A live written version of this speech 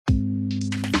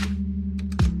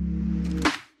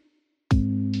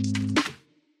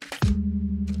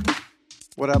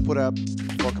What up? What up?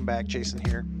 Welcome back. Jason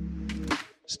here.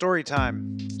 Story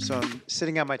time. So I'm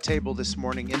sitting at my table this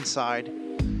morning inside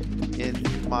in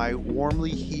my warmly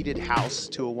heated house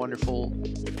to a wonderful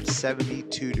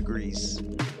 72 degrees.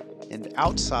 And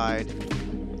outside,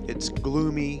 it's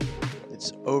gloomy,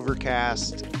 it's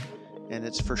overcast, and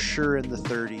it's for sure in the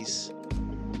 30s.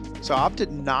 So I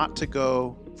opted not to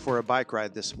go for a bike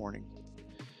ride this morning.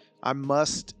 I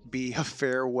must be a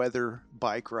fair weather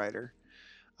bike rider.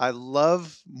 I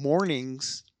love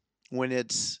mornings when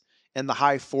it's in the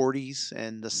high 40s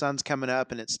and the sun's coming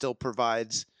up and it still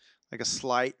provides like a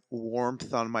slight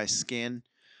warmth on my skin.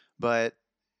 But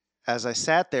as I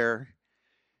sat there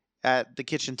at the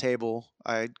kitchen table,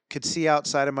 I could see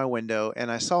outside of my window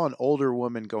and I saw an older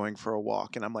woman going for a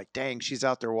walk. And I'm like, dang, she's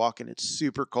out there walking. It's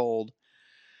super cold.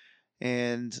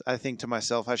 And I think to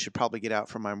myself, I should probably get out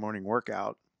for my morning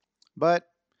workout. But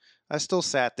I still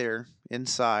sat there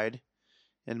inside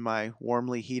in my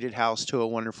warmly heated house to a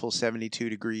wonderful 72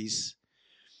 degrees.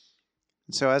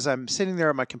 And so as I'm sitting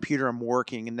there at my computer, I'm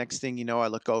working, and next thing you know, I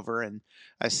look over and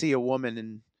I see a woman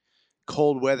in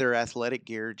cold weather athletic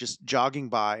gear just jogging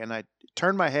by, and I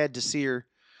turn my head to see her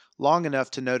long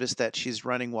enough to notice that she's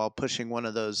running while pushing one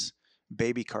of those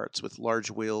baby carts with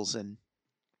large wheels, and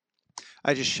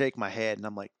I just shake my head and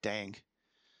I'm like, dang.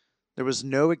 There was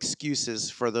no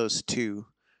excuses for those two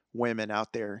women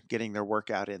out there getting their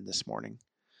workout in this morning.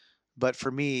 But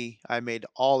for me, I made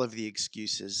all of the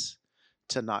excuses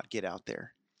to not get out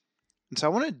there. And so I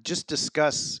want to just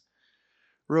discuss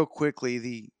real quickly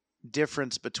the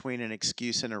difference between an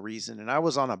excuse and a reason. And I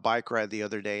was on a bike ride the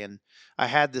other day and I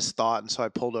had this thought. And so I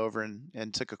pulled over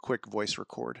and took a quick voice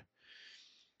record.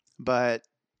 But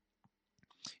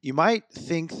you might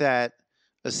think that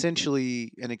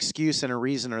essentially an excuse and a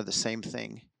reason are the same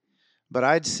thing. But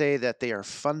I'd say that they are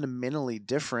fundamentally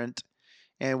different.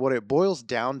 And what it boils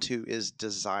down to is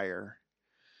desire.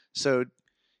 So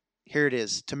here it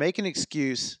is. To make an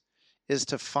excuse is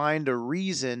to find a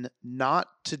reason not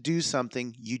to do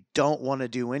something you don't want to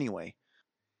do anyway.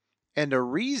 And a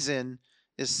reason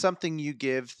is something you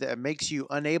give that makes you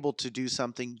unable to do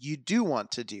something you do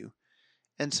want to do.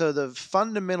 And so the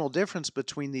fundamental difference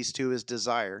between these two is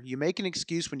desire. You make an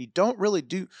excuse when you don't really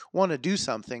want to do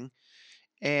something,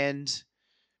 and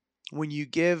when you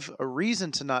give a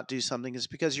reason to not do something is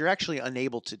because you're actually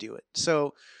unable to do it.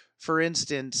 So, for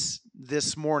instance,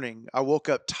 this morning I woke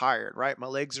up tired, right? My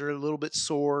legs are a little bit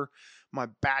sore. My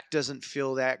back doesn't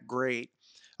feel that great.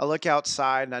 I look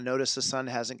outside and I notice the sun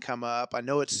hasn't come up. I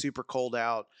know it's super cold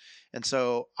out. And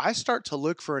so I start to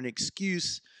look for an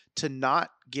excuse to not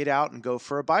get out and go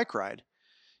for a bike ride.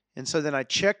 And so then I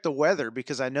check the weather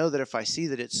because I know that if I see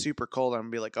that it's super cold, I'm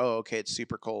going to be like, oh, okay, it's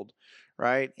super cold,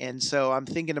 right? And so I'm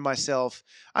thinking to myself,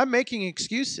 I'm making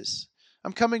excuses.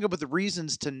 I'm coming up with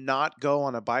reasons to not go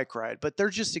on a bike ride, but they're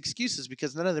just excuses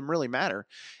because none of them really matter.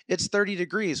 It's 30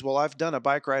 degrees. Well, I've done a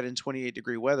bike ride in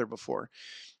 28-degree weather before.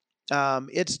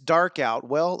 It's dark out.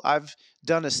 Well, I've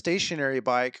done a stationary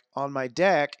bike on my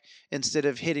deck instead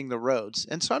of hitting the roads.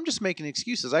 And so I'm just making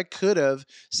excuses. I could have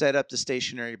set up the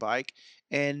stationary bike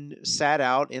and sat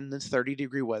out in the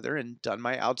 30-degree weather and done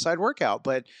my outside workout.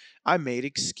 But I made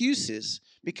excuses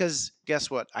because guess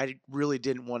what? I really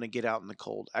didn't want to get out in the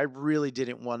cold. I really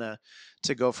didn't want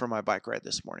to go for my bike ride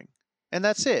this morning. And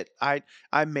that's it. I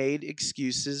made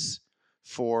excuses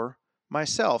for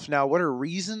myself. Now, what are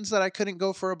reasons that I couldn't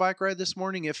go for a bike ride this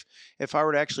morning if I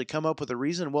were to actually come up with a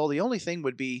reason? Well, the only thing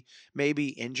would be maybe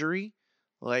injury,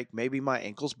 like maybe my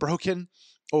ankle's broken,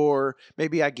 or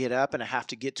maybe I get up and I have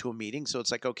to get to a meeting, so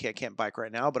it's like, okay, I can't bike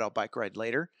right now, but I'll bike ride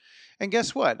later. And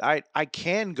guess what? I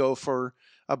can go for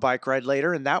a bike ride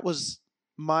later, and that was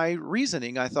my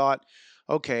reasoning. I thought,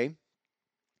 okay,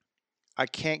 I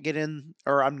can't get in,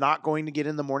 or I'm not going to get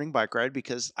in the morning bike ride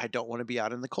because I don't want to be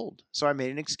out in the cold. So I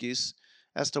made an excuse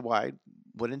as to why I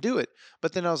wouldn't do it.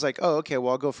 But then I was like, oh, okay,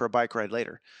 well, I'll go for a bike ride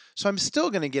later. So I'm still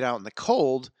going to get out in the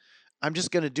cold. I'm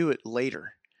just going to do it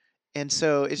later. And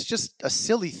so it's just a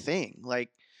silly thing. Like,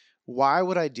 why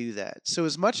would I do that? So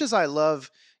as much as I love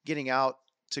getting out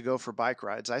to go for bike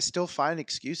rides, I still find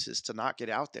excuses to not get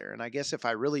out there. And I guess if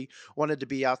I really wanted to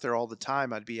be out there all the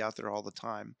time, I'd be out there all the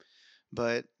time.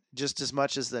 But just as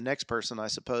much as the next person, I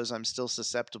suppose I'm still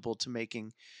susceptible to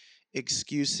making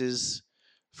excuses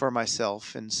for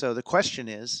myself. And so the question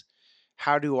is,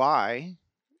 how do I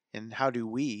and how do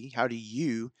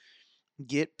you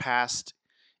get past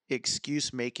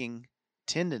excuse making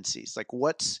tendencies? Like,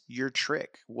 what's your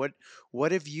trick?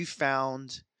 What have you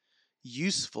found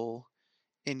useful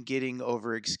in getting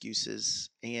over excuses?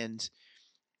 And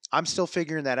I'm still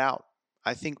figuring that out.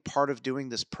 I think part of doing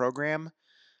this program,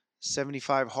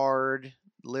 75 Hard,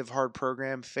 Live Hard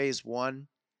program, phase 1,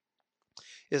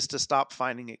 is to stop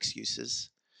finding excuses.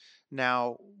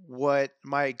 Now, what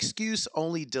my excuse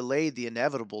only delayed the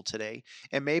inevitable today,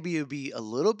 and maybe it'll be a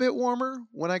little bit warmer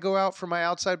when I go out for my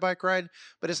outside bike ride,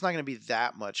 but it's not going to be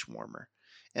that much warmer.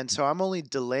 And so I'm only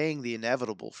delaying the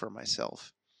inevitable for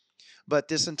myself. But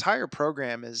this entire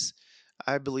program is,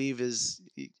 I believe,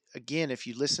 again, if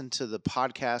you listen to the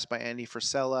podcast by Andy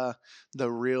Frisella,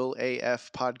 the Real AF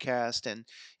podcast, and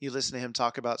you listen to him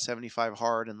talk about 75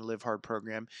 Hard and the Live Hard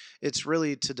program, it's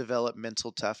really to develop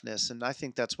mental toughness. And I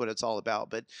think that's what it's all about.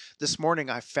 But this morning,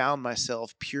 I found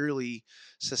myself purely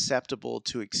susceptible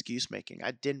to excuse making.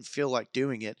 I didn't feel like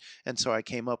doing it. And so I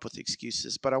came up with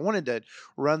excuses. But I wanted to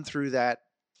run through that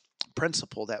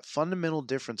principle, that fundamental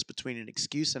difference between an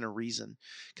excuse and a reason.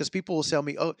 Because people will tell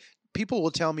me,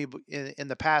 in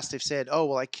the past, they've said, oh,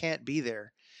 well, I can't be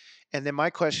there. And then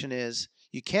my question is,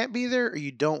 you can't be there or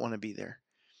you don't want to be there?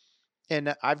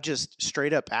 And I've just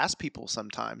straight up asked people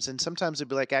sometimes. And sometimes they'd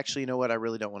be like, actually, you know what? I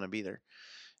really don't want to be there.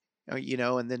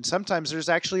 And then sometimes there's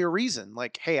actually a reason,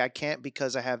 like, hey, I can't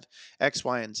because I have X,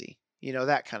 Y, and Z,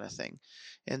 that kind of thing.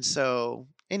 And so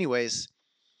anyways,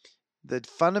 the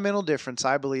fundamental difference,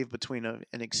 I believe, between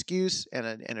an excuse and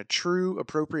a true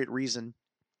appropriate reason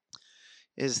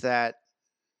is that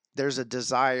there's a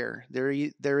desire.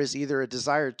 There is either a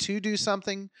desire to do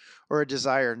something or a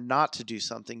desire not to do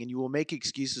something. And you will make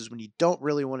excuses when you don't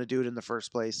really want to do it in the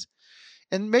first place.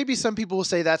 And maybe some people will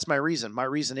say, that's my reason. My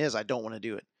reason is I don't want to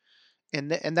do it.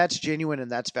 And that's genuine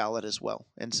and that's valid as well.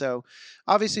 And so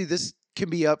obviously this can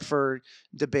be up for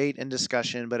debate and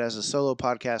discussion, but as a solo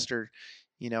podcaster,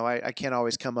 I can't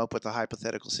always come up with the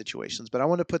hypothetical situations. But I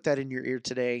want to put that in your ear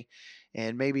today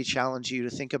and maybe challenge you to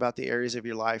think about the areas of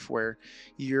your life where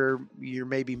you're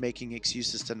maybe making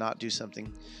excuses to not do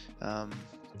something.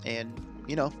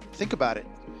 Think about it.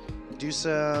 Do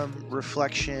some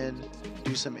reflection,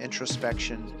 do some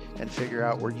introspection, and figure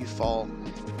out where you fall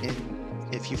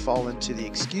if you fall into the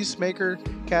excuse maker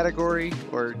category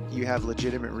or you have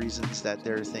legitimate reasons that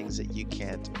there are things that you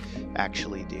can't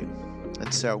actually do.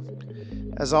 And so,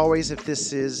 as always, if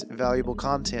this is valuable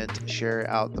content, share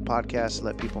out the podcast,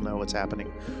 let people know what's happening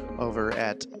over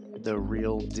at the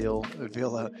Real Deal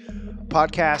Villa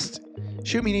podcast.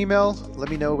 Shoot me an email. Let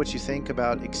me know what you think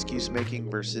about excuse making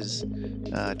versus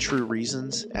true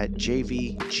reasons at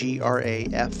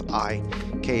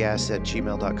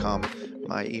jvgrafiks@gmail.com.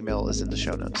 My email is in the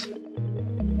show notes.